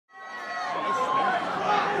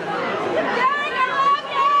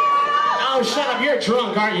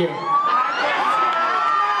drunk, aren't you?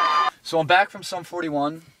 So I'm back from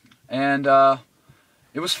SUM41, and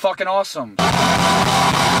it was fucking awesome.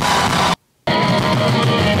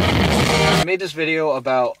 I made this video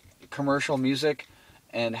about commercial music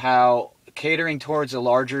and how catering towards a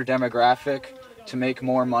larger demographic to make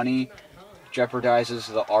more money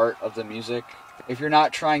jeopardizes the art of the music. If you're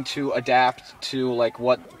not trying to adapt to like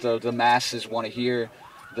what the masses want to hear,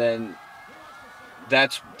 then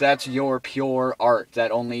that's your pure art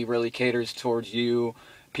that only really caters towards you,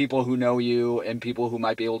 people who know you, and people who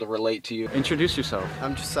might be able to relate to you. Introduce yourself.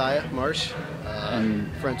 I'm Josiah Marsh,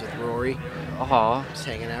 friends with Rory. Just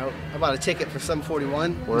hanging out. I bought a ticket for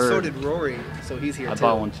SUM41. Word. So did Rory, so he's here too. I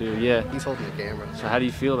bought one too, yeah. He's holding the camera. So how do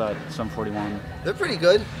you feel about SUM41? They're pretty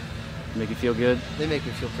good. Make you feel good? They make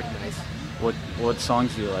me feel pretty nice. What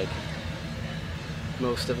songs do you like?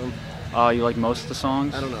 Most of them. Oh, you like most of the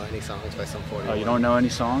songs? I don't know any songs by SUM41. Oh, you don't know any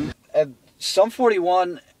songs?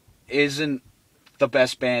 SUM41 isn't the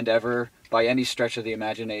best band ever by any stretch of the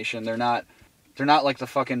imagination. They're not like the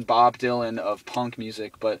fucking Bob Dylan of punk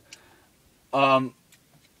music, but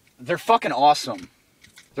they're fucking awesome.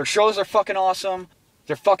 Their shows are fucking awesome.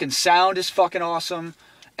 Their fucking sound is fucking awesome.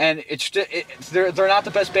 And they're not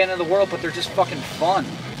the best band in the world, but they're just fucking fun.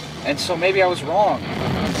 And so maybe I was wrong.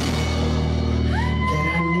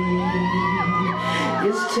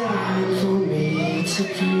 It's time for me to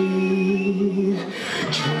breathe.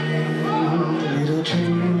 Dream little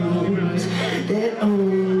dreams that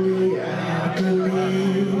only I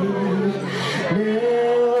believe.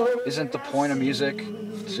 Now. Isn't the point of music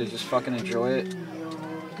to just fucking enjoy it?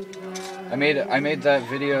 I made that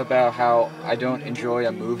video about how I don't enjoy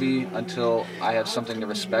a movie until I have something to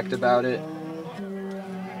respect about it.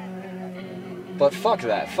 But fuck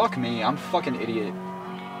that. Fuck me. I'm a fucking idiot.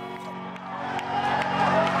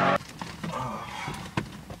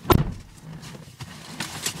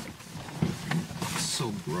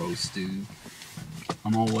 So gross, dude.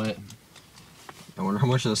 I'm all wet. I wonder how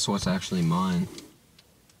much of the sweat's actually mine.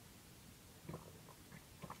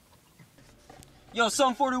 Yo,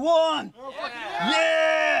 SUM41! Oh,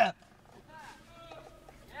 yeah!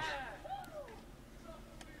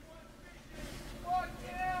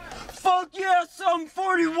 Fuck yeah,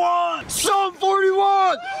 SUM41!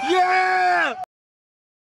 SUM41! Yeah!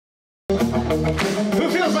 Who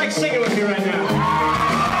feels like singing with me right now?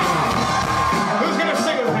 Who's gonna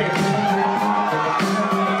sing with me?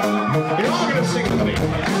 You're all gonna sing with me.